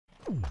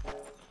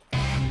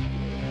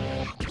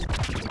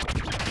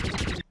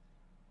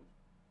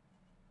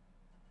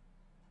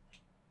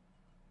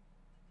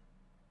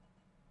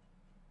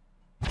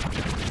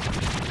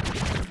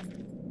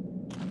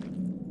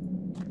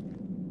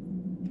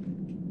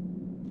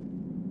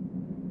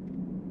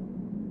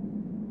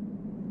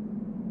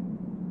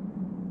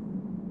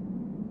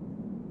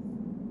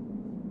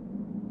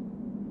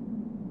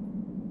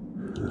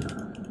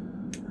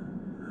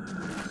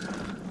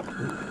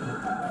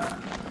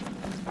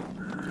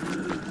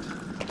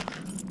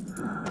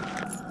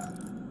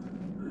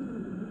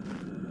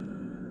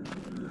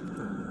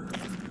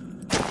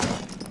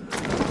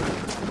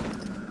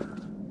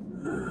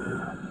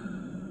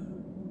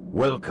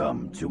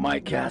Welcome to my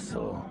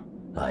castle.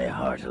 I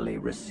heartily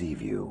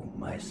receive you,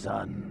 my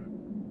son.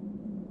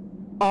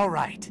 All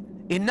right,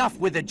 enough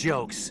with the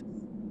jokes.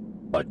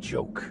 A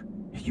joke?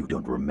 You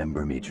don't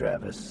remember me,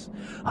 Travis.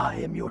 I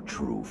am your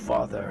true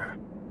father.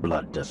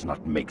 Blood does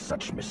not make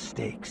such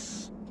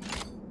mistakes.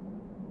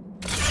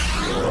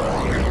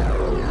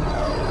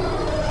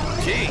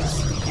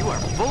 Jeez, you are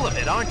full of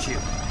it, aren't you?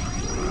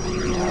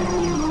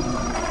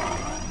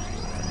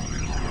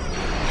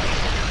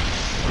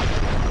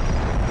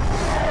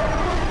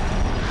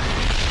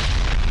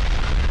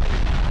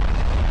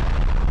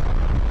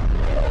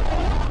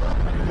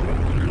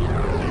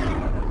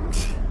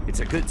 It's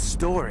a good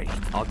story,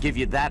 I'll give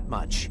you that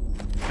much.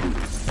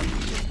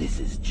 This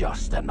is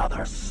just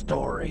another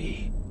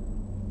story.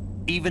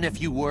 Even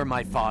if you were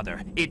my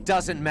father, it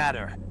doesn't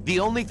matter. The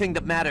only thing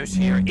that matters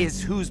here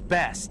is who's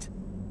best.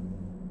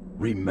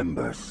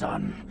 Remember,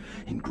 son,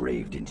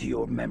 engraved into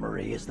your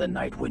memory is the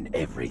night when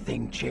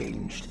everything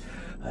changed.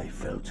 I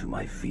fell to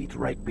my feet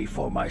right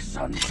before my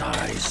son's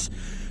eyes.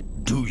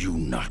 Do you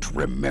not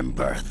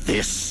remember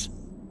this?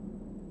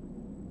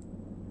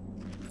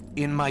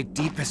 In my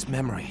deepest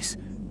memories,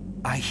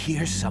 I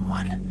hear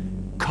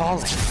someone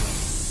calling.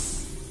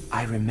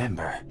 I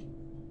remember.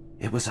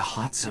 It was a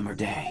hot summer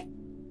day.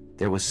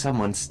 There was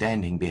someone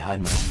standing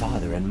behind my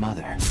father and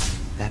mother.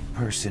 That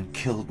person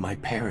killed my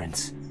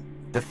parents.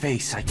 The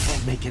face, I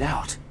can't make it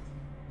out.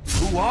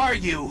 Who are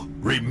you?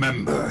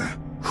 Remember.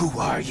 Who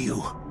are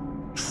you?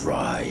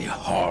 Try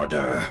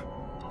harder.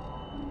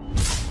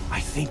 I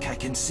think I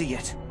can see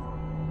it.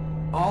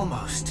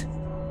 Almost.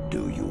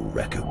 Do you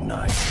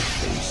recognize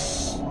the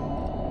face?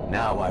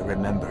 Now I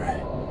remember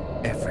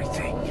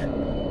everything.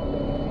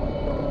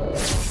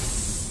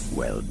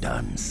 Well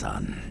done,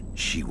 son.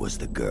 She was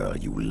the girl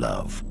you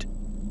loved.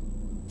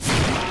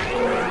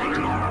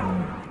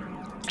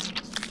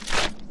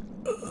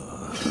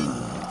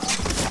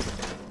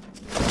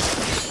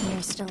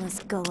 You're still as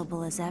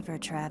gullible as ever,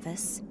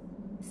 Travis.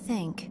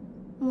 Think,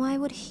 why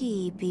would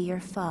he be your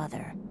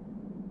father?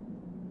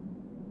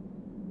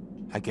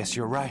 I guess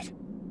you're right.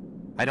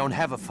 I don't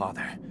have a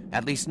father.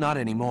 At least not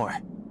anymore.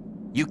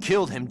 You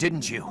killed him,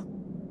 didn't you?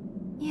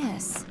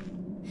 Yes.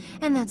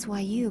 And that's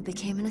why you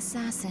became an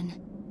assassin.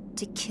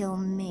 To kill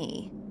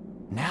me.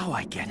 Now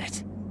I get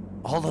it.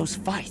 All those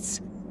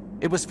fights.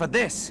 It was for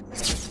this.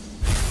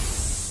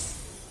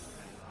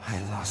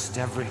 I lost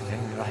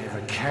everything that I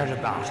ever cared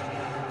about.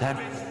 That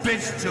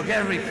bitch took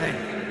everything.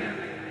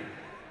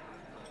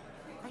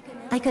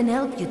 I can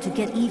help you to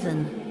get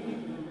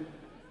even.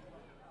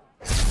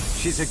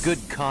 She's a good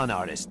con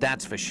artist,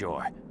 that's for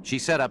sure. She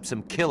set up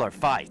some killer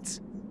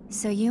fights.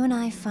 So you and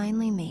I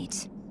finally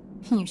meet.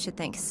 You should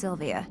thank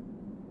Sylvia.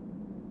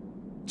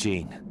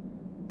 Jeane,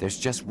 there's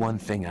just one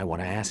thing I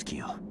want to ask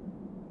you.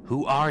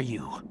 Who are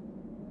you?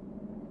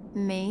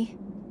 Me?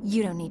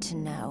 You don't need to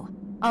know.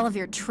 All of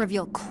your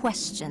trivial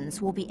questions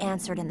will be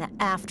answered in the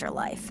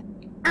afterlife.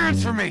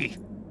 Answer me!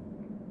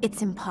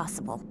 It's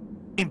impossible.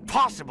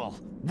 Impossible?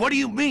 What do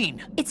you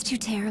mean? It's too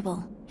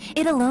terrible.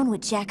 It alone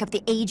would jack up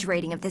the age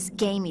rating of this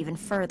game even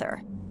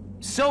further.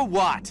 So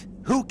what?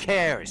 Who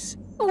cares?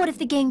 What if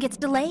the game gets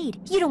delayed?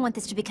 You don't want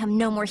this to become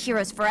No More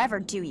Heroes Forever,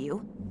 do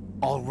you?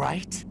 All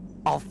right.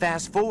 I'll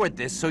fast forward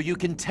this so you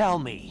can tell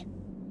me.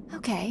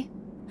 Okay.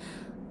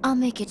 I'll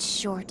make it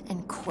short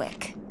and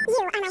quick. You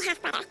are my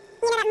half-brother.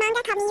 You know that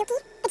manga called Miyuki?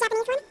 The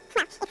Japanese one?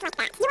 Well, it's like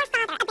that. Your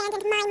father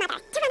abandoned my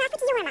mother to run off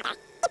with your mother.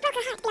 It broke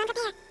her heart beyond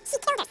repair. She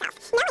killed herself.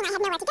 Knowing I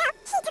had nowhere to go,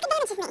 he took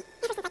advantage of me.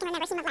 Ever since I can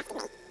remember, she molested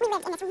me. We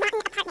lived in this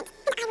rotten apartment,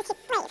 and I was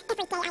his slave.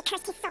 Every day I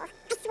cursed his soul.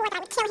 I swore that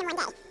I would kill him one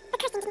day. The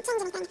cursing didn't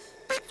change anything.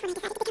 That's when I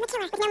decided to become a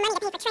killer. With no money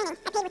to pay for training,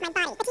 I paid with my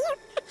body. But to you,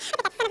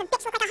 but that son of a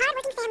bitch looked like a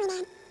hard-working family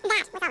man.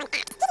 That was all an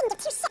act. He didn't give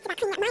two shits about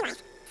cleaning up my life.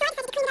 So I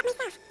decided to clean it up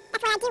myself.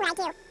 That's why I do what I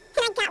do.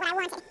 And I got what I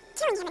wanted.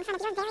 Killing him in front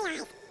of your very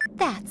eyes.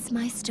 That's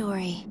my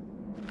story.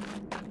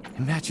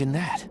 Imagine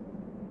that.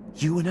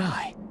 You and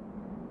I.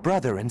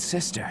 Brother and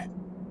sister.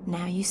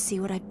 Now you see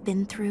what I've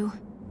been through?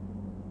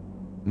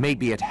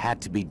 Maybe it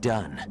had to be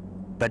done.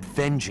 But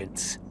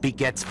vengeance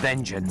begets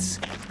vengeance.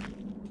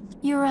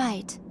 You're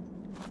right.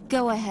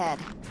 Go ahead.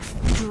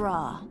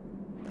 Draw,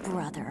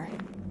 brother.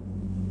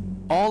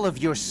 All of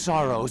your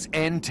sorrows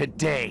end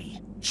today,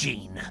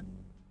 Jeane.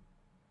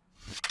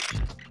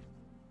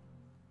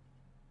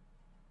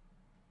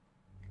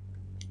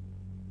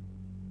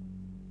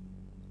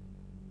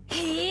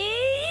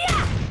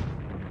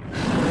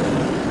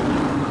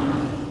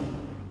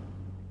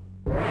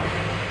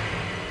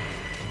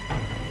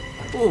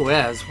 Ooh,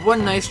 that's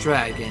one nice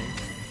dragon.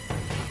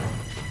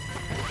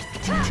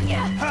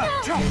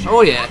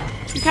 Oh yeah,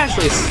 you can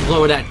actually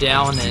slow that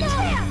down and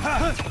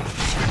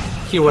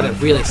hear what it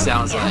really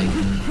sounds like.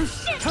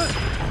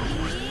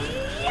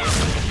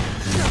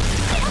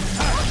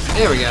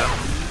 There we go.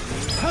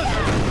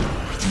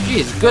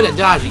 He's good at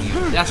dodging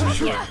you, that's for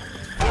sure.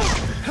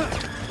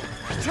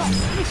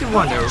 Makes you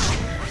wonder.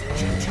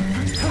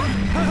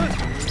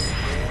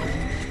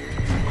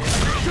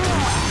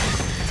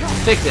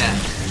 Take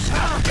that.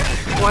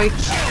 Boy,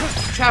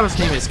 Travis'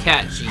 name is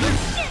Cat Jeane.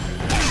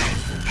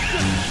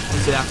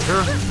 Is it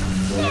after her?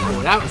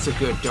 Oh, that was a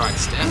good dark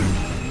step.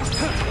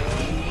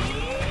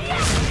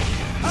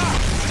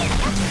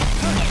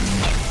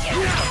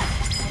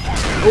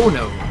 Oh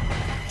no.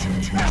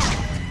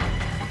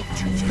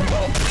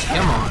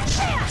 Come on.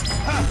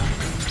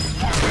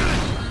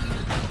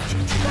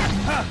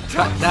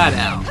 Cut that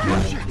out.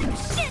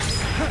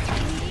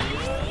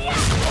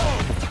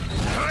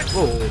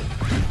 Whoa.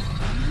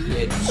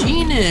 Yeah,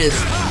 Jeane is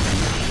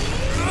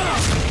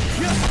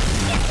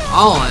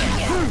all in.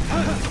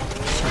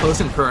 Close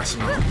and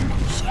personal.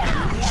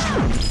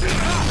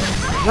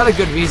 Not a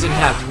good reason to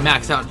have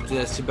maxed out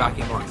this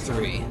Tsubaki Mark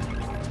 3.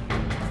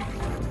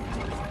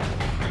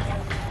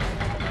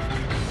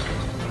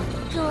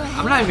 Go ahead.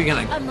 I'm not even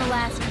gonna. I'm the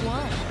last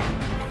one.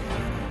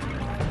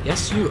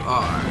 Yes, you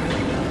are.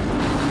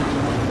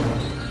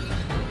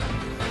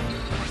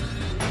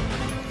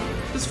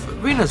 This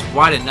arena's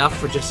wide enough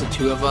for just the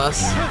two of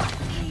us.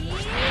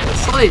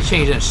 Slightly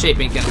changing the shape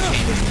ain't gonna change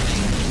anything.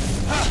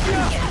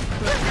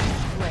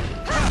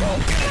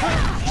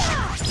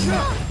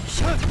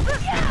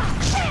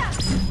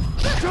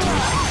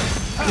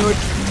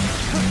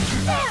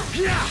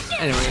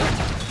 Anyway,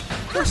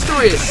 her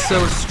story is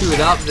so screwed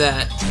up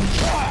that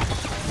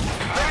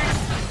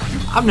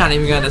I'm not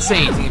even gonna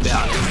say anything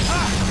about it.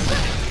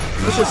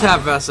 Let's just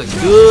have us a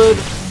good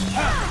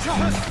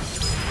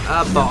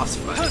boss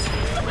fight.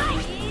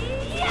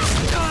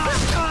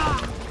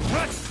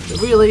 But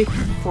really,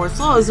 for as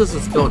long as this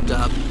was built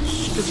up,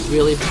 should this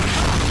really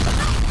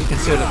be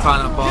considered a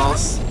final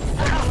boss?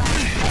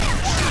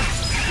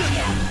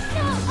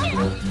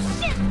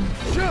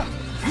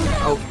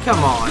 Oh,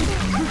 come on.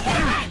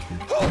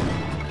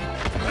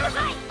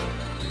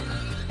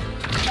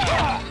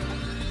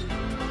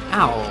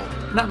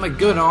 Ow, not my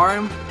good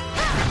arm.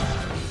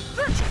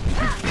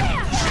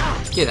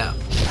 Get up.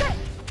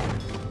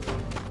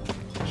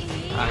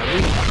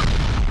 Alright,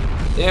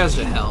 there's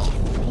the hell.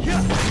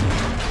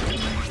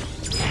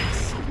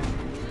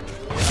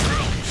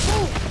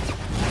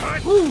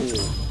 Ooh.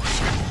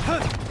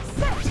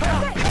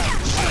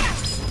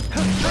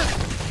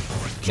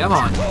 Come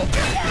on.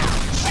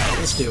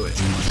 Let's do it.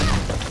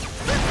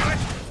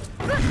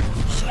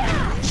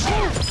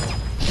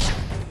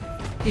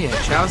 Yeah,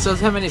 Travis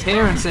doesn't have many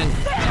parents, and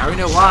now we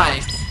know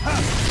why.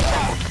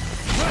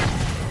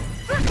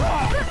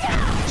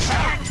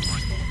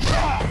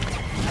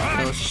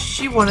 So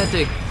she wanted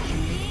to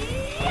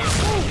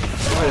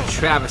go to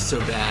Travis so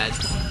bad.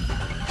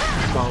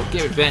 Well,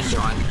 get revenge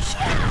on.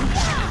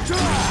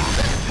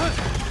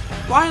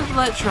 Why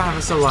let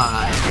Travis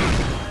alive?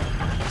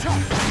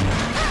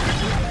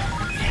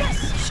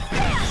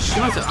 She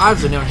must have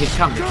odds have known he'd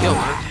come to kill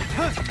her.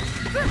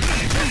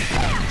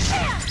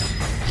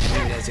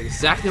 Maybe that's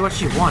exactly what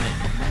she wanted.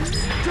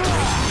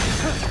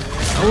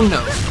 Oh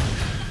no.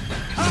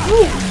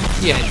 Woo.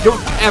 Yeah,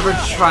 don't ever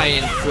try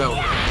and throw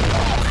her.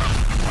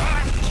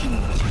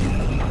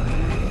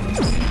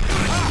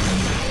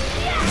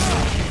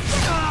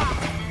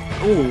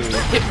 Ooh,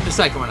 hit the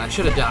second one. I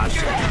should have dodged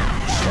it.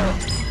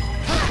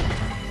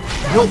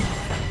 Nope.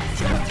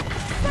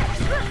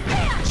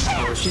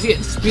 Oh, she's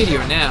getting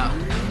speedier now.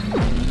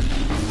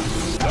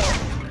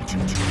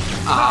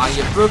 Ah,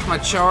 you broke my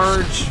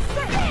charge.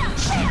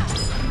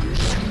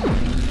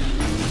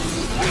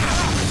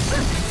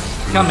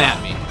 Come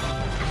at me.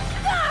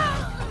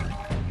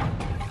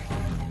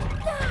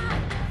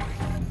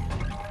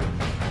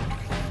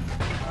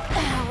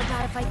 How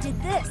about if I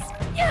did this?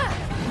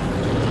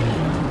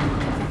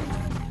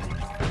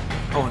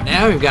 Oh,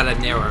 now we've got a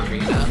narrow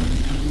arena.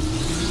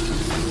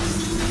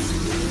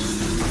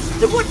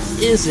 Then what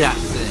is that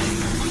thing?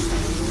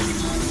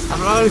 I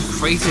have a lot of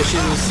crazy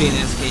shit we've seen in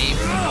this game.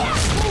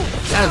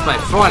 That is by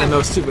far the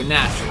most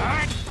supernatural.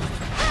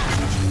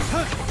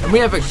 And we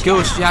have a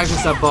ghost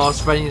Jargus boss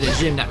fighting in the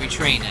gym that we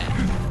train at.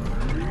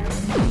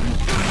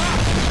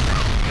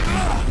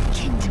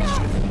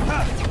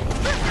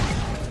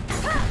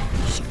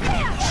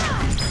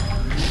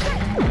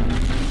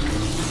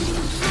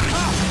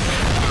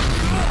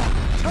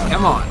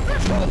 Come on.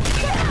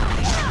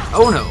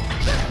 Oh no.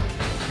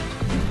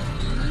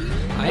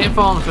 I ain't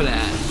falling for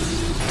that.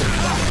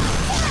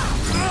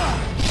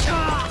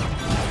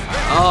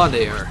 Oh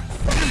dear.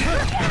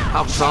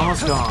 Help's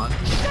almost gone.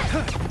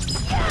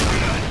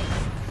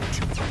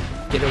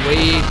 Get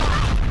away,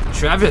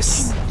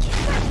 Travis.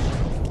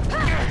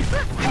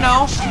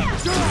 No.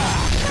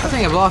 I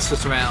think I've lost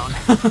this round.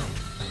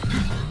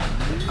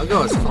 I'll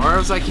go as far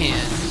as I can.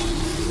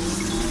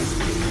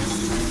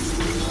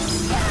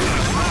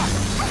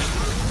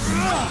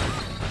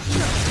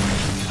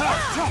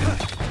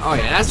 Oh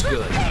yeah, that's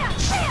good.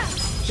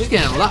 She's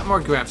getting a lot more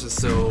grabs,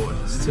 so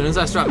as soon as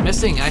I start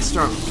missing, I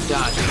start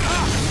dodging.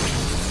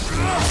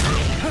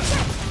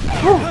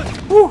 Woo,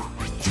 woo.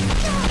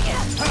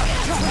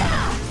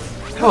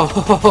 Oh,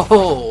 ho, ho, ho,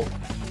 ho.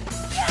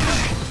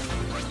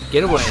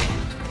 Get away.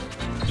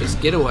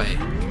 Just get away.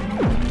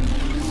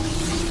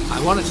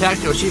 I won't attack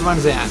till she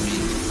runs at me.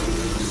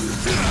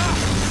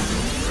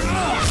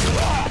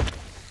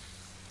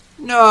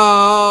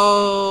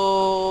 No.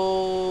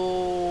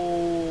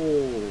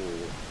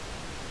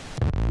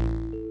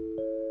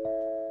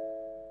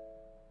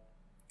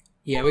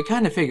 Yeah, we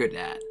kind of figured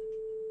that.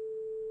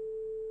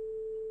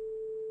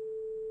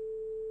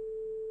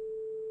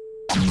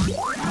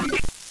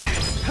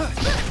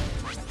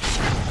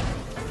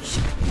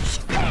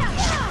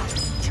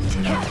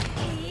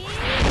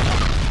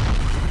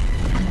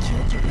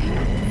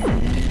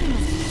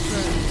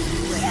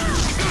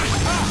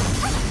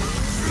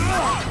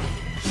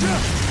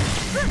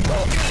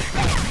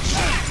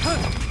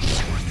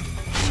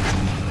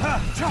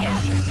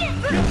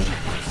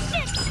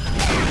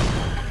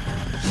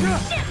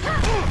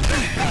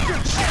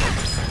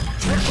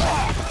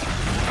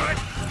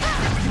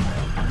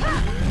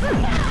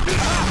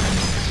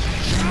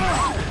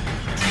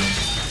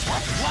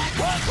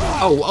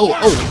 Oh, oh,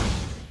 oh!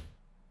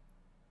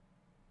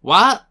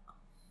 What?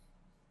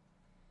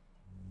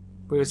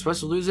 We were supposed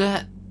to lose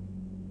that?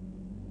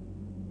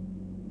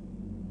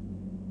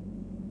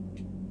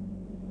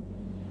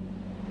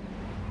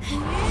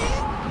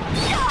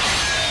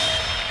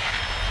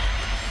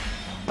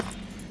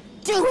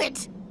 Do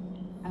it!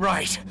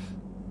 Right.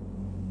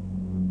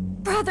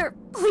 Brother,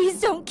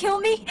 please don't kill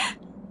me!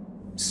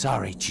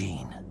 Sorry,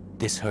 Jeane.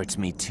 This hurts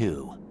me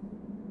too.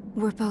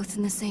 We're both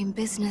in the same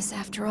business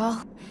after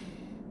all.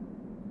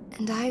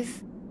 And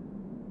I've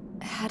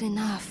had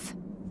enough.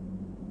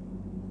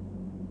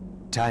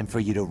 Time for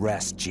you to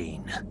rest,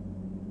 Jeane.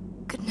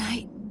 Good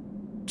night,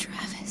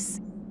 Travis.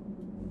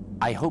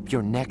 I hope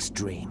your next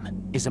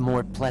dream is a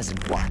more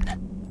pleasant one.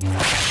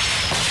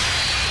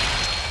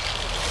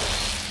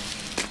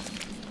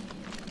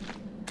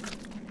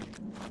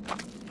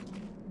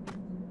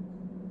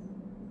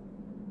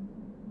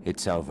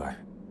 It's over.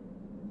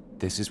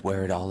 This is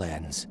where it all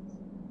ends.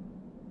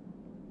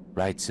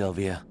 Right,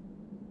 Sylvia?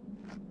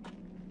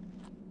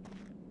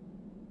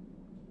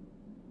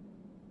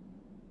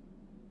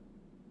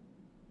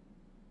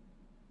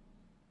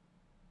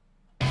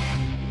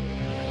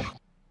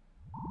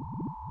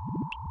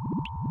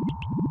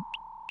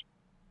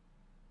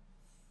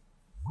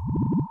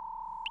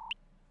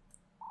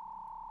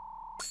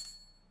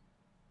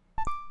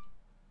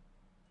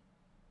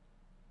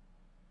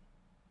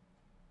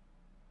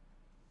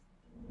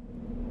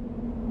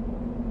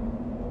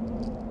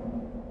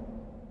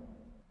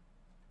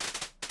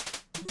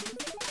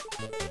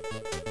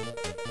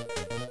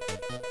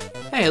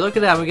 Hey, look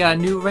at that, we got a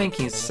new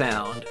ranking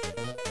sound.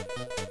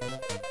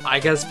 I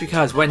guess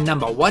because we're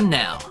 #1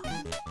 now.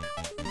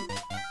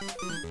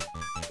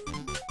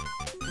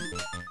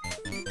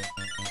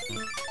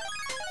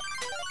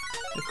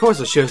 Of course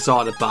it shows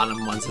all the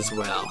bottom ones as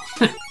well.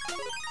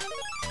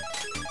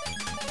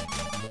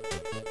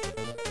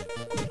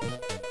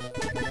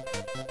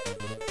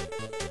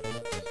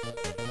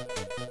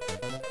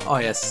 Oh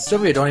yes,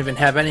 Sylvia don't even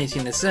have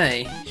anything to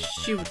say.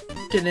 She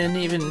didn't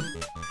even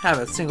have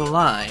a single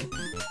line.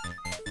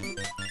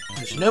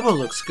 Shinobu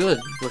looks good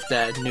with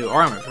that new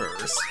arm of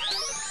hers.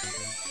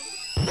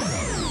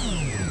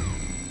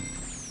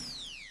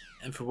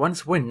 And for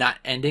once, we're not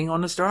ending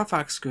on the Star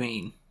Fox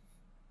screen.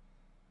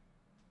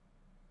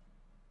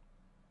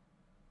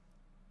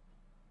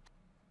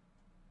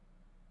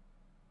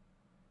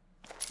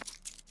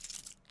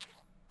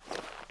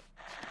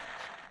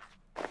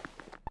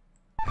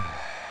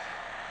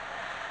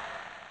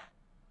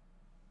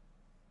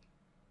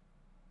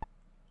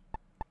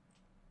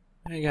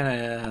 We're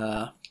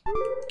gonna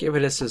give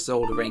it this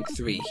old rank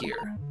 3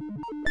 here.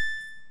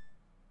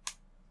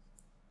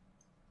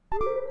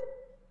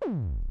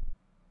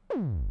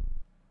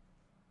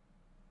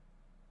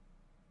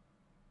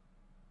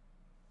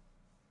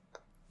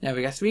 Now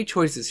we got 3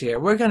 choices here.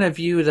 We're gonna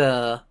view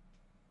the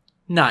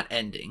not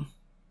ending.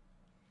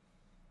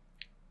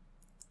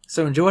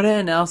 So enjoy that,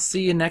 and I'll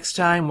see you next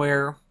time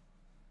where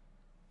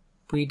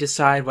we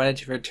decide whether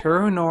to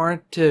return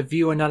or to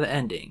view another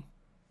ending.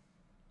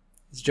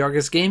 It's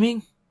Jargus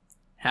Gaming.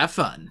 Have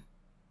fun.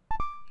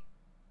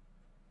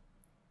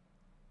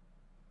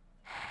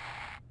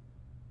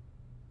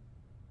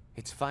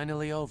 It's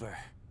finally over.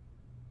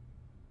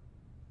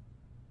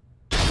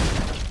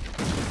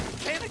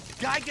 Can't a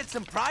guy get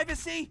some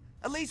privacy?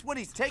 At least when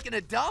he's taking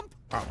a dump?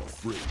 I'm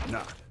afraid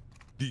not.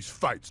 These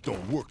fights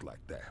don't work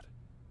like that.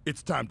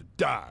 It's time to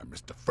die,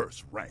 Mr.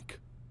 First Rank.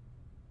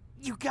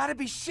 You gotta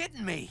be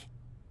shitting me.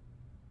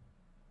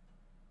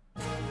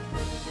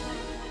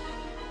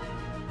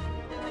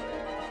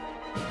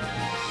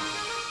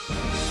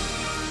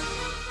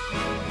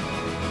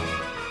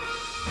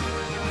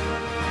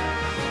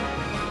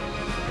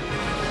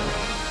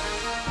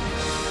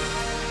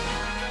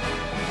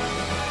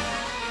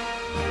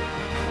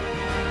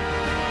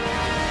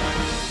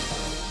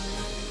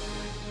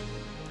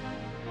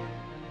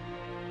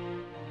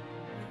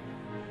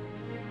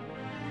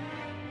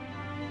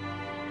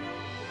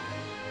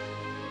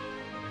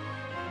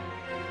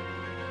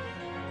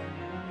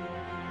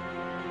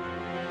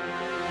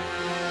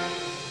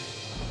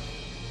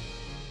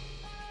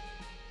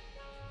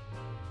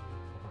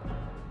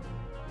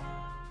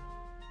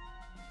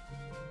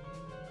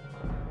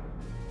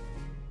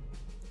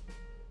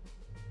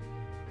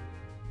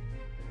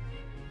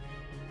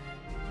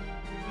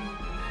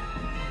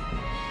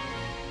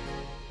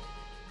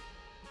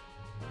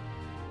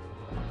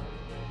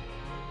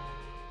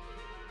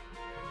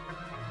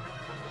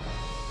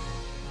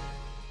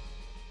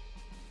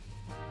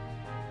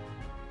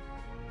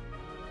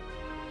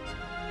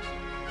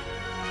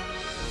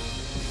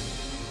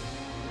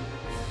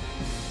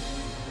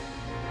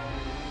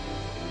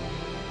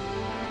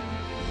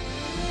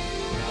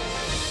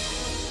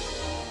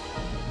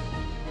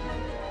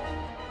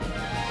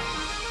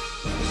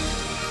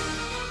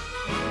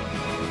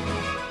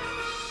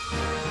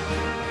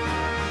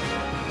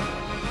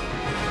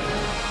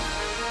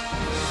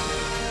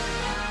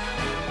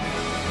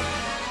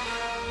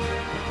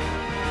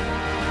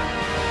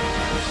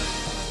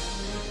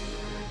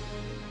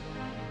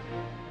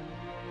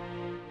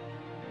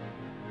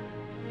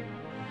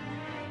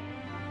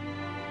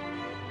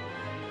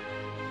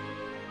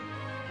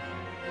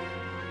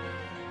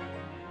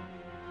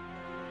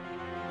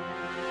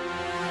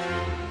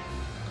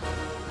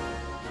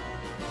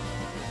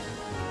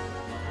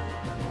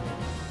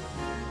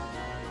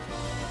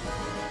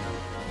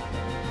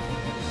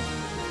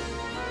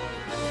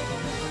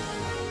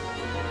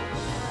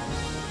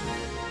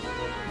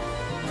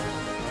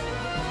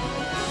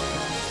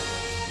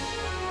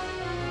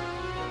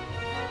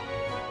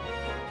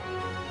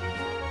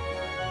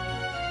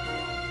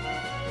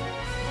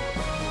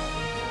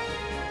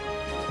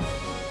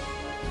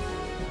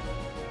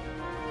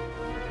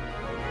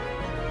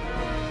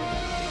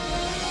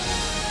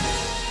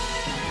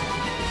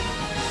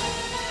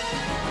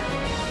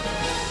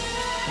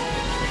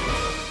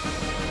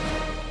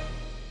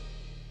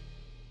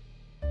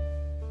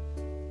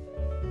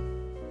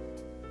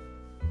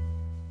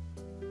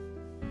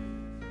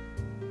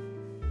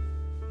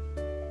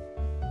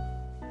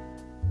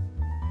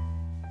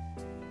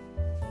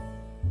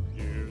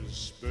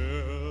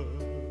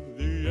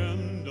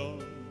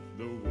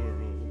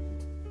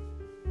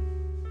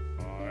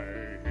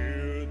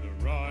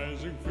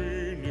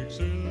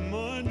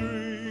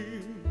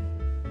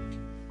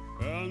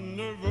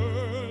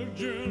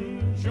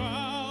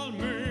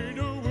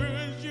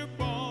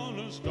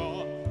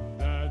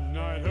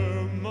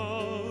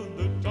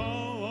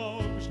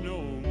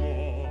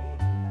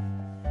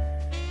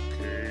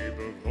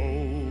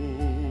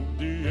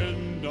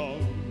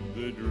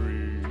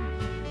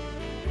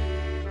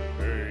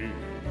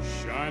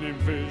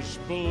 Fish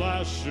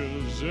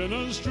splashes in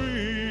a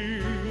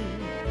stream.